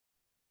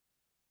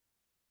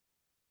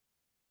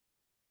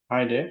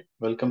Hi there,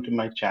 welcome to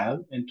my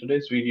channel. In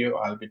today's video,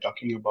 I'll be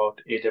talking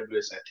about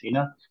AWS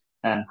Athena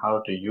and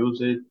how to use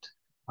it,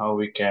 how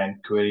we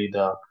can query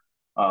the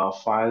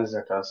files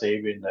that are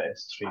saved in the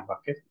S3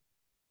 bucket.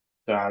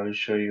 So I will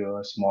show you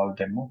a small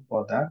demo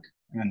for that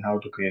and how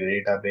to create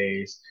a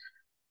database,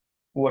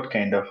 what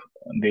kind of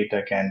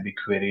data can be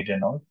queried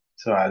and all.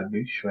 So I'll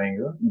be showing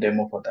you a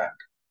demo for that.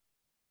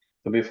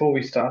 So before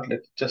we start,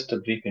 let's just a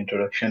brief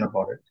introduction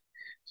about it.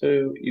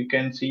 So you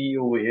can see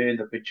over here in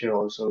the picture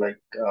also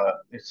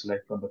it's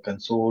like from the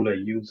console, a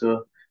user.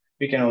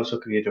 We can also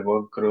create a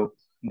work group.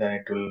 Then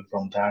it will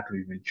from that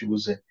we will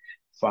choose a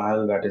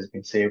file that has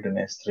been saved in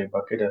S3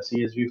 bucket, a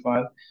CSV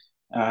file,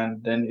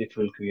 and then it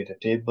will create a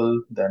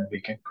table. Then we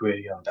can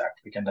query on that.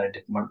 We can write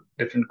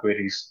different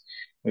queries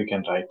we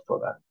can write for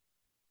that.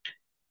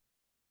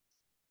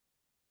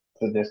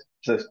 So this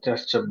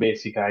just a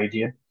basic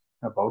idea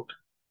about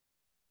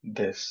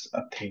this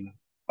Athena.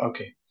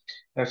 Okay,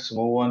 let's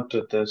move on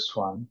to this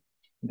one.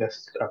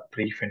 Just a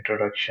brief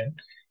introduction.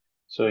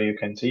 So you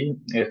can see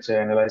it's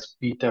analyze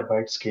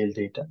petabyte scale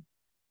data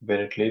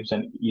where it lives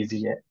and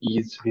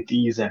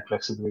ease and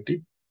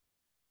flexibility.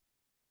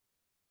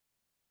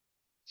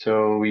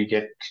 So we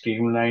get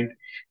streamlined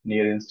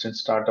near instant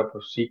startup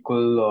of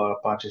SQL or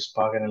Apache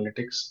Spark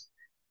Analytics.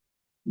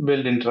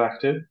 Build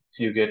interactive,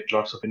 you get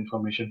lots of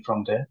information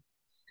from there,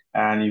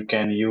 and you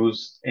can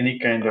use any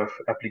kind of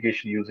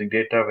application using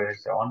data, whether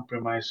it's on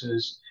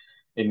premises,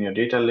 in your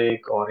data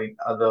lake, or in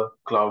other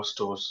cloud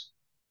stores.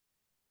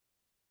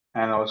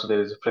 And also there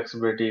is a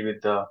flexibility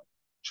with the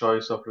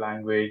choice of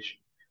language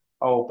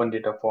or open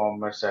data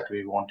formats that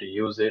we want to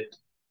use it.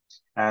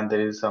 And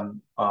there is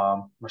some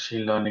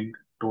machine learning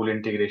tool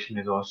integration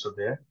is also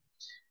there.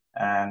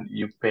 And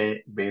you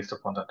pay based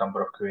upon the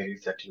number of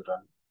queries that you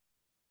run.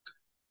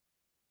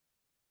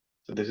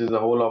 So this is the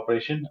whole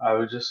operation. I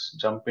will just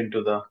jump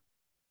into the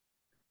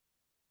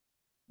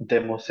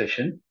demo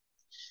session.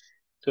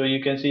 So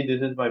you can see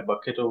this is my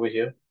bucket over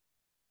here.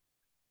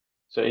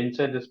 So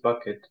inside this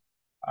bucket,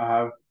 I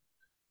have,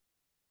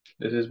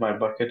 this is my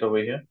bucket over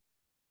here.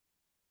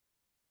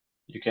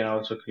 You can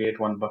also create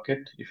one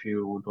bucket. If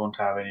you don't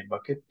have any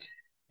bucket,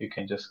 you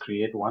can just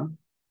create one.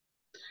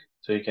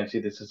 So you can see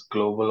this is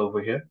global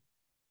over here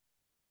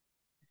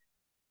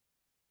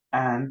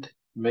and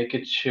make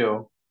it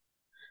show.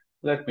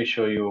 Let me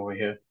show you over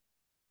here.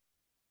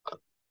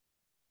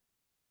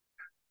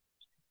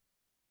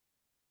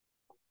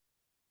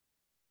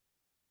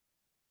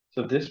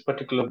 So this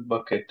particular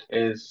bucket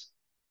is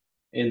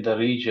in the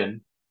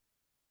region.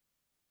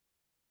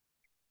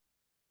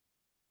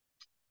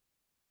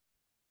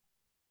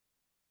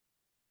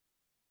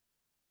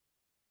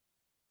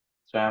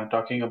 So I'm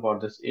talking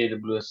about this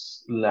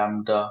AWS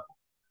Lambda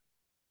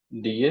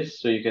DS.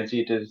 So you can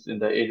see it is in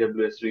the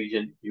AWS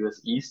region,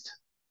 US East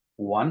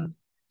 1.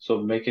 So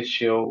make it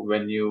show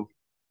when you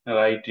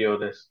write your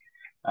this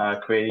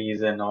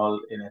queries and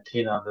all in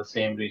Athena, the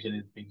same region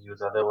is being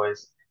used.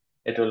 Otherwise,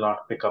 it will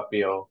not pick up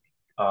your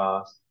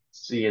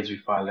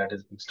CSV file that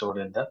is being stored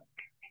in the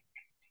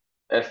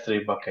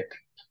S3 bucket.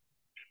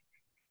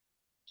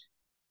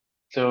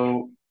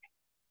 So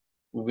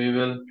we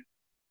will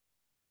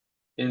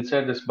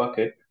inside this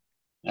bucket,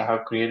 I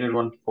have created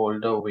one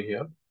folder over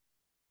here.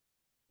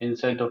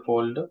 Inside the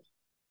folder,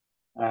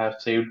 I have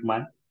saved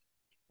my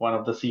one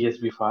of the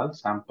CSV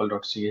files,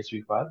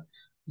 sample.csv file,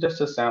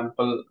 just a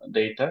sample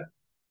data.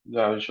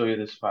 I will show you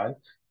this file.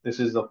 This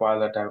is the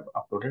file that I've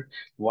uploaded.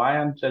 Why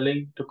I'm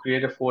telling to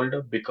create a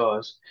folder?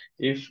 Because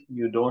if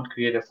you don't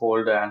create a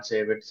folder and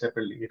save it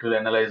separately, it will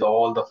analyze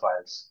all the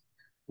files.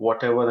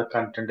 Whatever the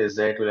content is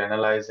there, it will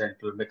analyze and it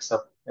will mix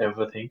up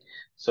everything.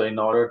 So in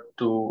order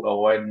to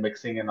avoid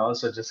mixing and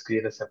also just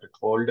create a separate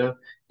folder,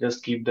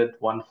 just keep that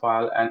one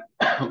file and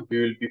we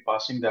will be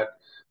passing that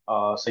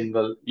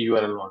single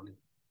URL only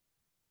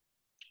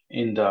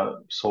in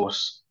the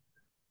source.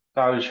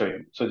 So I will show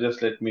you. So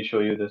just let me show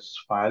you this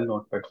file,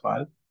 notepad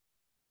file.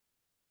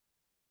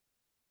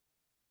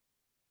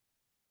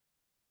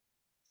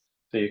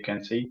 So you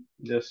can see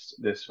just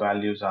these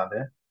values are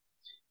there,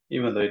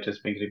 even though it is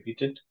being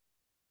repeated.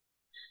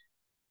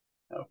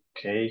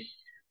 Okay,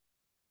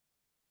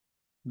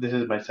 this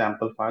is my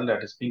sample file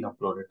that is being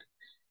uploaded.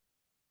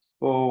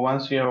 So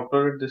once you have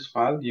uploaded this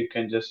file, you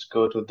can just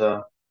go to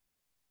the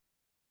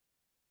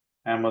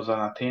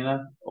Amazon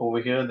Athena over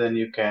here. Then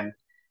you can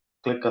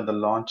click on the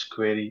launch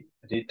query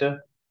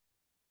editor.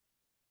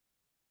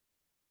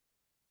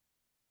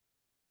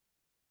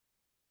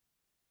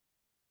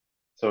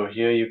 So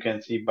here you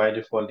can see by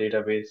default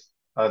database.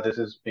 This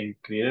is being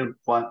created.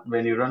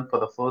 When you run for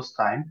the first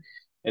time,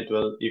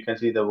 you can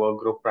see the work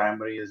group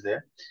primary is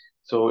there.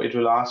 So it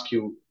will ask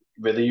you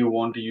whether you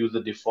want to use the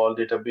default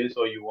database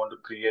or you want to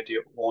create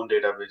your own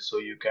database.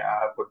 So I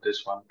have put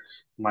this one,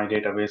 my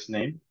database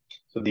name.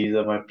 So these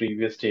are my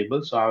previous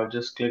tables. So I will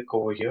just click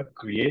over here,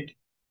 create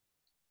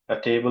a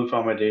table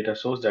from a data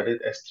source that is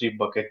S3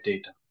 bucket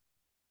data.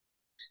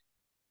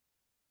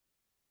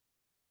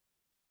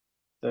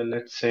 So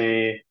let's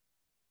say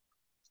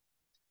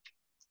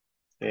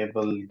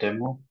table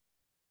demo.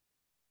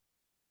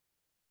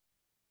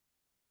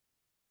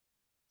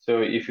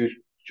 So if you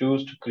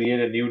choose to create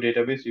a new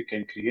database, you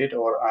can create,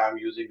 or I am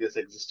using this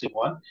existing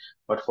one,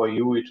 but for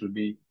you, it will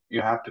be, you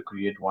have to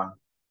create one,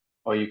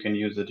 or you can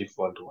use the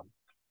default one.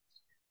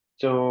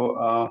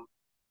 So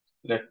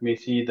let me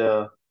see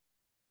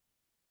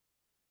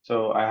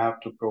so I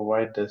have to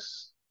provide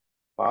this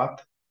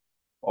path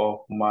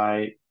of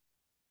my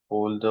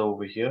folder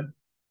over here,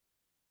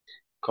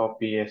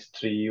 copy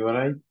S3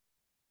 URI.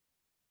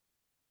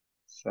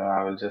 So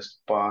I will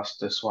just pass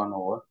this one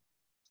over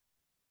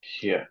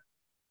here.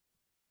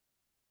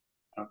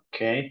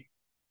 Okay.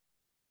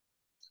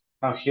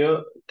 Now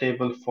here,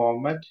 table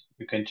format,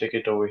 you can check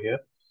it over here.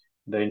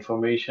 The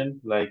information,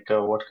 like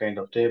what kind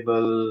of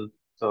table,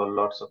 so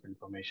lots of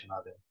information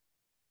are there.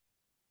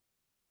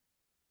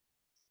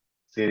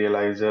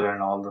 Serializer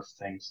and all those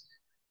things.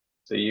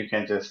 So you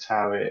can just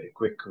have a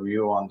quick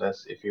view on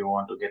this if you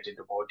want to get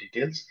into more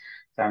details.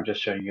 So I'm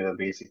just showing you the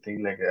basic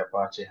thing like the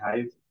Apache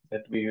Hive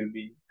that we will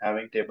be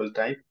having table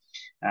type,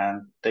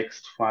 and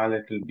text file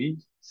it will be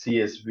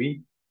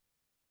CSV,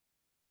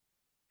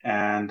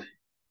 and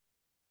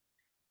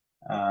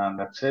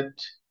that's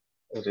it.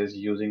 It is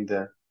using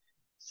the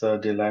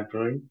SERD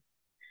library,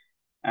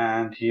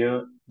 and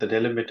here the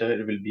delimiter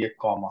it will be a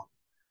comma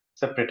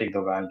separating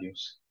the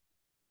values.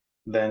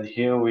 Then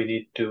here we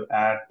need to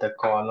add the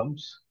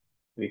columns.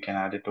 We can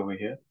add it over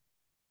here.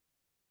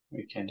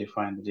 We can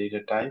define the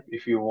data type.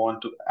 If you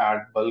want to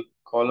add bulk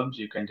columns,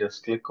 you can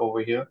just click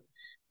over here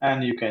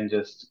and you can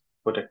just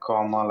put a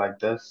comma like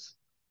this,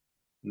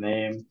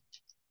 name,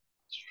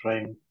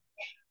 string,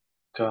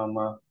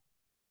 comma,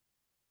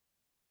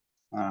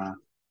 uh,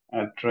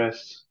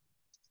 address,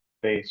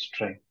 base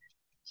string.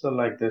 So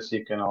like this,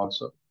 you can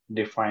also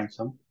define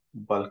some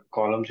bulk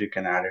columns. You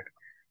can add it,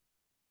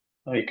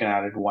 or you can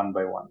add it one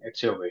by one.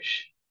 It's your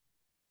wish.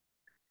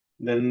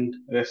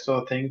 Then rest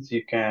of the things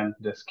you can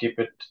just keep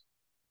it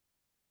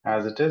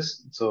as it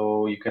is.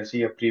 So you can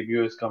see a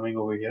preview is coming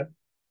over here,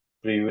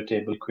 preview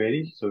table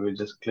query. So we'll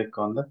just click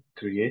on the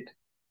create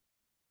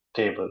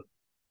table.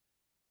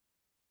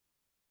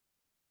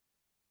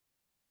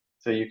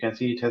 So you can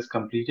see it has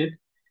completed.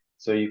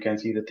 So you can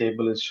see the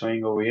table is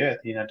showing over here,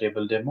 Athena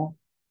table demo.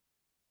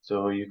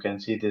 So you can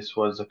see this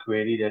was the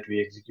query that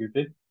we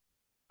executed.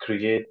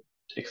 Create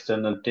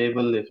external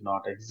table if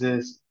not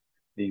exist.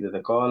 These are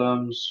the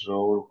columns,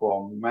 row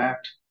format.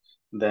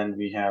 Then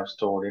we have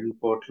stored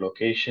input,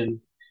 location,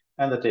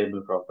 and the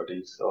table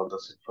properties. All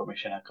this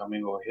information are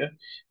coming over here.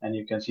 And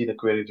you can see the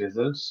query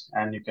results,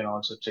 and you can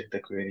also check the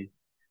query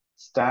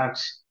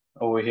stats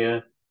over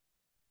here.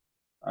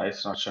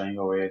 It's not showing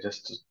over here,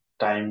 just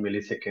time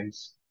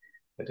milliseconds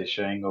that is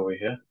showing over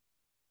here.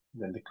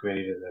 Then the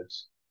query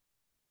results.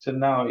 So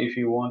now if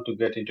you want to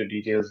get into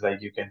details,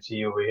 like you can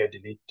see over here,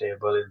 delete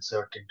table,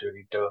 insert into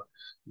editor,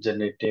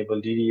 generate table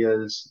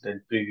DDLs,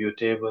 then preview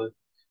table.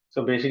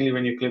 So basically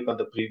when you click on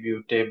the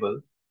preview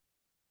table,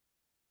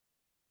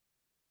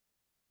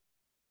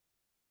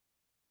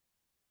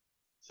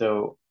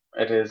 so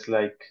it is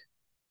like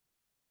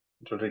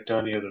to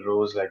return you the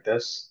rows like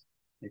this.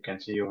 You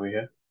can see over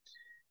here.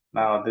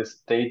 Now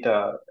this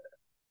data,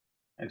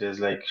 it is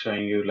like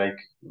showing you like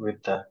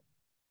with the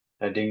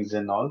headings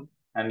and all,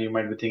 and you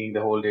might be thinking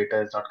the whole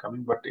data is not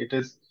coming, but it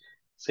is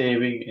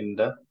saving in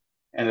the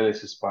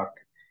analysis part.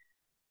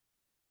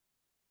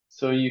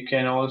 So you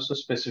can also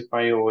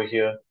specify over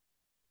here,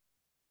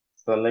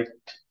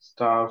 select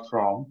star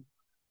from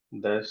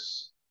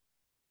this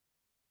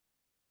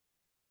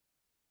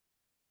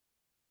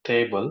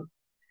table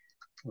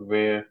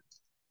where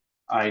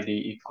ID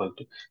equal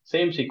to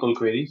same SQL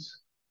queries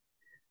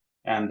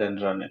and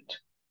then run it.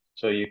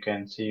 So you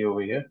can see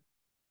over here,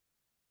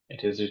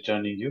 it is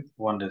returning you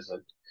one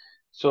result.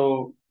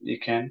 So you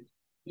can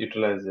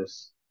utilize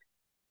this.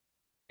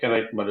 You can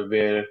write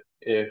where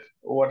if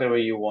whatever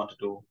you want to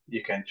do,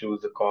 you can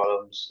choose the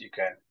columns, you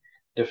can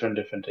different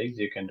things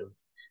you can do.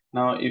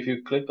 Now, if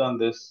you click on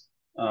this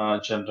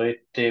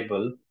generate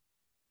table,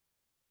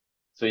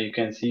 so you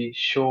can see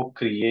show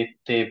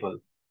create table.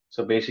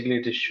 So basically,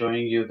 it is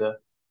showing you the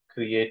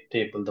create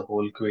table, the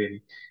whole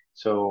query.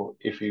 So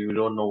if you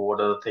don't know what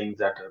are the things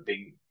that are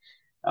being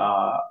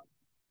uh,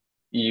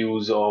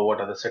 used or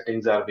what are the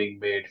settings are being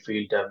made,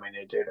 field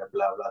terminated,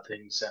 blah blah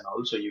things, and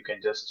also you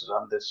can just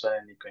run this one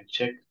and you can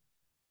check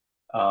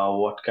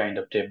what kind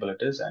of table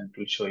it is, and it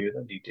will show you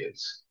the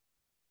details.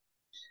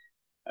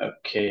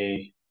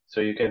 Okay,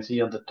 so you can see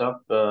on the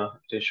top,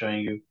 it is showing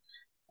you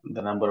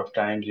the number of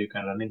times you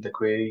can run in the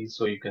queries.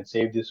 So you can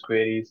save these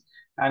queries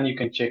and you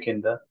can check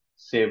in the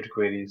saved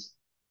queries.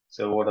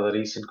 So what are the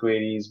recent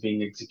queries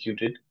being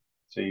executed?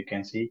 So you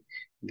can see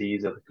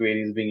these are the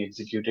queries being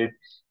executed,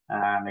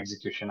 and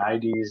execution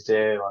ID is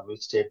there on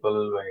which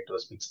table when it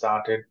was being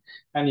started.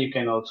 And you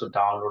can also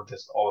download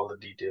this all the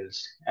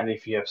details. And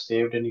if you have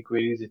saved any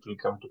queries, it will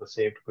come to the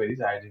saved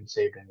queries. I didn't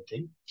save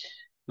anything.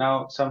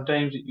 Now,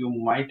 sometimes you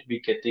might be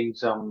getting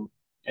some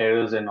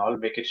errors and all.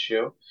 Make it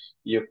sure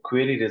your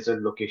query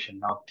result location.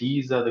 Now,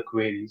 these are the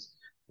queries,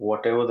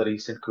 whatever the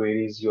recent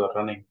queries you are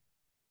running.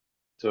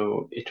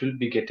 So it will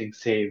be getting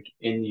saved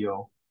in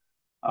your,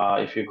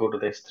 if you go to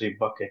the S3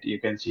 bucket, you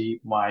can see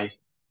my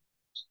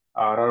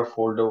RR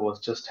folder was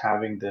just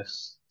having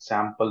this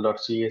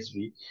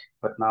sample.csv,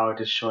 but now it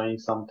is showing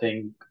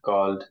something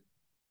called,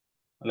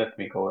 let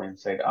me go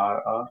inside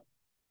RR.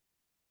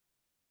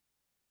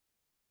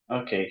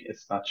 Okay,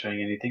 it's not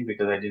showing anything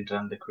because I didn't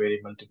run the query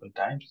multiple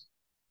times.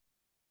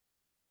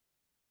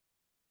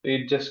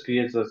 It just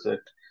creates us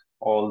it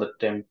all the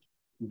temp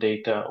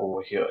data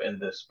over here in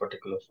this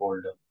particular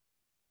folder.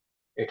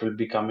 It will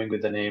be coming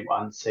with the name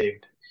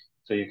unsaved.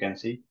 So you can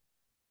see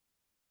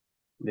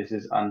this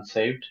is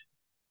unsaved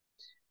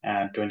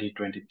and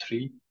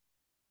 2023-05,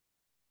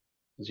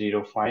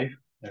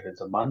 that is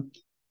the month,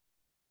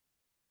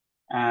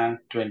 and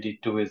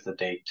 22 is the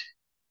date.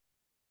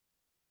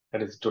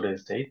 That is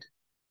today's date.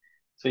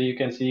 So you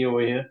can see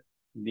over here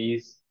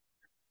these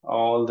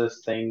all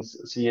these things,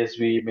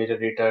 CSV,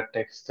 metadata,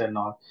 text, and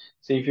all.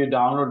 So if you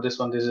download this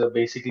one, this is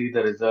basically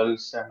the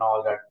results and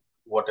all that,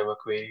 whatever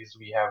queries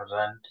we have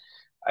run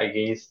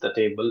against the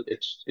table,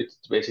 it's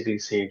basically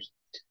saved.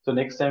 So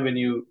next time when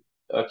you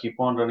keep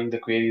on running the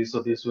queries,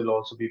 so this will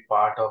also be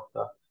part of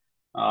the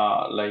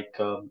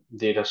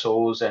data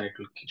source, and it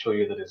will show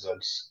you the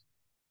results.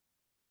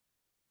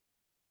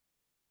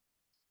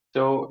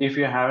 So if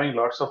you're having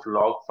lots of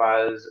log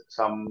files,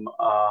 some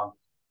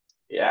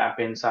app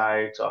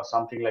insights or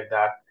something like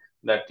that,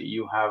 that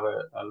you have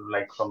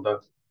like from the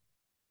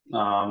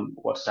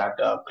what's that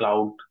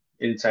cloud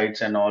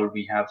insights and all,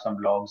 we have some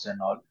logs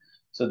and all.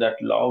 So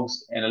that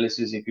logs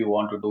analysis, if you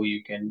want to do,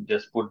 you can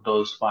just put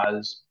those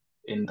files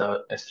in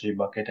the S3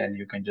 bucket and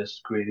you can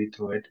just query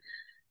through it.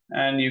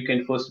 And you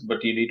can first,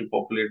 but you need to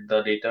populate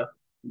the data.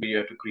 You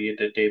have to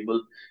create a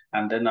table,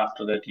 and then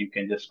after that you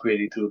can just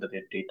query through the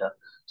data.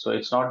 So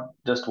it's not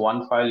just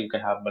one file, you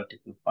can have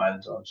multiple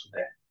files also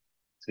there.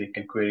 So you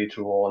can query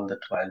through all the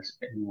files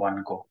in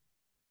one go.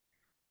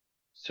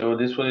 So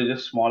this was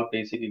just small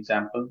basic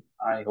example.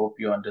 I hope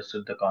you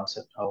understood the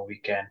concept how we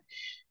can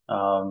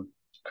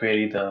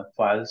query the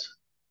files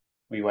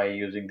by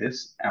using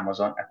this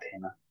Amazon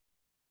Athena.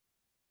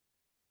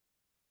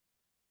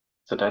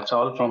 So that's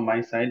all from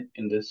my side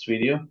in this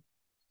video.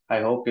 I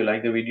hope you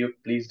like the video.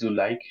 Please do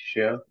like,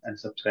 share, and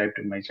subscribe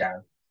to my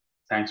channel.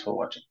 Thanks for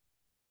watching.